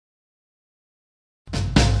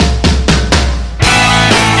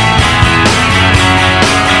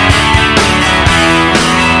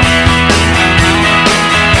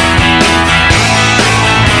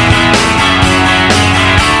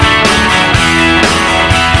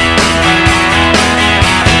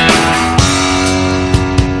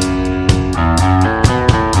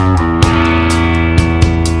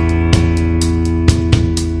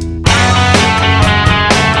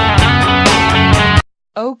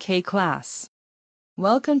Okay class.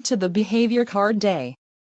 Welcome to the behavior card day.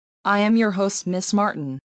 I am your host Miss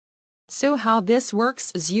Martin. So how this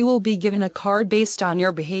works is you will be given a card based on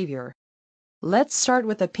your behavior. Let's start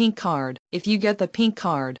with a pink card. If you get the pink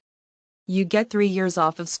card, you get 3 years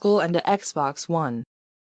off of school and a Xbox One.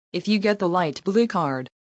 If you get the light blue card,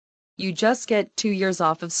 you just get 2 years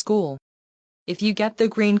off of school. If you get the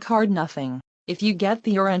green card, nothing. If you get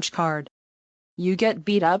the orange card, you get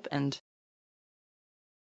beat up, and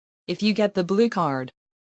if you get the blue card,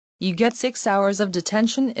 you get 6 hours of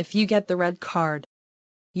detention. If you get the red card,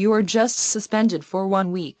 you are just suspended for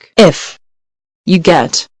 1 week. If you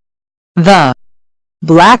get the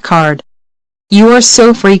black card, you are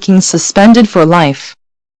so freaking suspended for life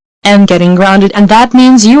and getting grounded, and that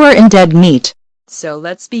means you are in dead meat. So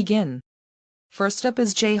let's begin. First up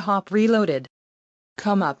is J-Hop Reloaded.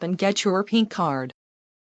 Come up and get your pink card.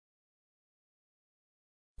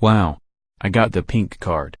 Wow. I got the pink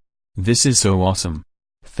card. This is so awesome.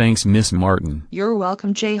 Thanks, Miss Martin. You're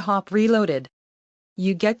welcome, J-Hop Reloaded.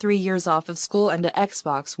 You get 3 years off of school and a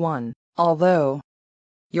Xbox One, although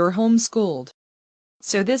you're homeschooled.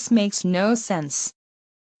 So this makes no sense.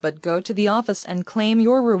 But go to the office and claim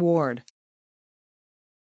your reward.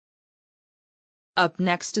 Up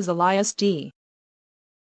next is Elias D.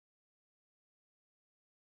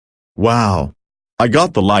 Wow. I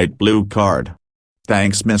got the light blue card.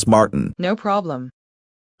 Thanks, Miss Martin. No problem.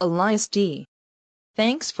 Elias D.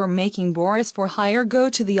 Thanks for making Boris for hire. Go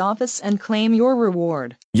to the office and claim your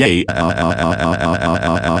reward. Yay.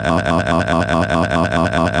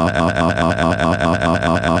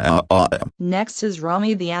 Next is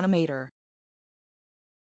Rami the Animator.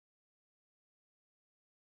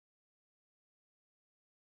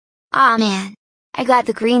 Aw man, I got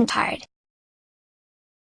the green card.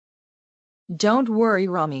 Don't worry,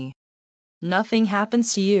 Rami. Nothing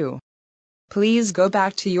happens to you. Please go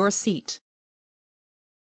back to your seat.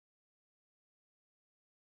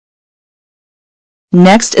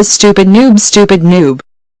 Next is Stupid Noob. Stupid Noob.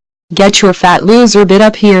 Get your fat loser bit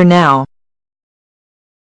up here now.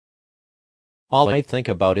 All I think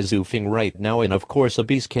about is oofing right now, and of course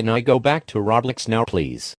Abyss. Can I go back to Roblox now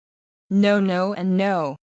please? No, no, and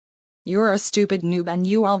no. You're a stupid noob and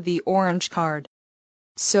you have the orange card.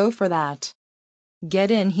 So for that,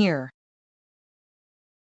 get in here.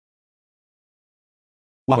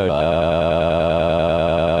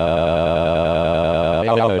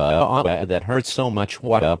 That hurts so much.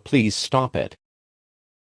 What? Please stop it.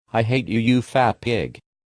 I hate you, you fat pig.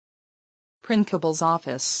 Principal's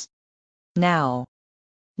office. Now.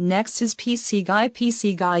 Next is PC Guy.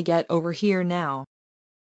 PC Guy, get over here now.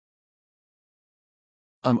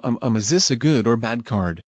 Is this a good or bad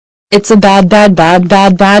card? It's a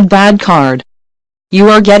bad card. You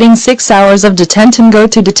are getting 6 hours of detention. Go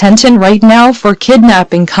to detention right now for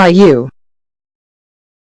kidnapping Caillou.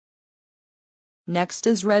 Next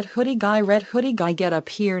is Red Hoodie Guy. Red Hoodie Guy, get up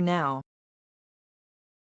here now.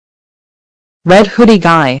 Red Hoodie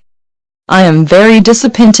Guy. I am very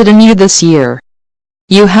disappointed in you this year.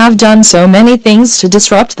 You have done so many things to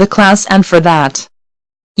disrupt the class, and for that,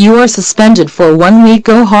 you are suspended for 1 week.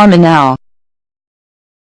 Go home now.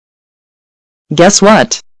 Guess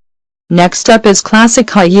what? Next up is Classic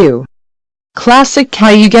Caillou. Classic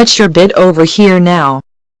Caillou, get your bit over here now.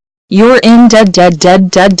 You're in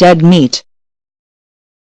dead meat.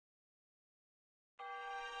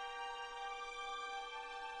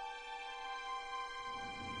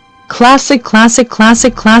 Classic Caillou.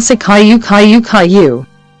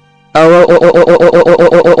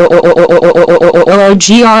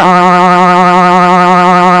 OGR.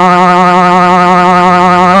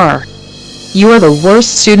 You are the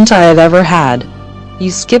worst student I have ever had.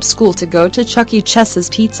 You skip school to go to Chuck E. Cheese's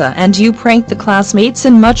Pizza, and you prank the classmates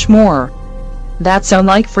and much more. That sound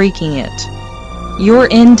like freaking it. You're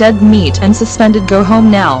in dead meat and suspended. Go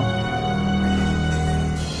home now.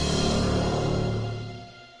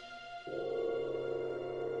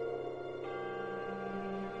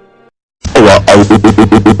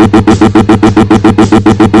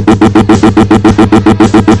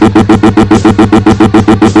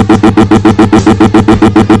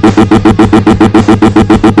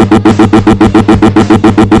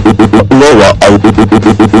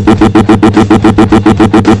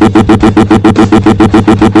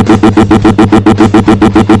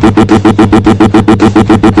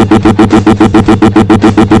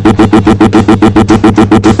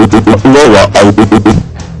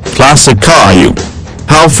 Classic Caillou.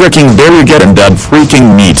 How fricking dare you get in dead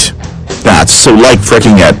freaking meat? That's so like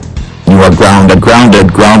fricking it. You are grounded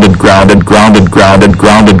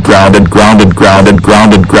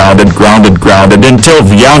until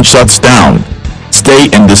Vyond shuts down. stay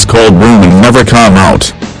in this cold room and never come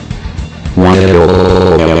out. Wow.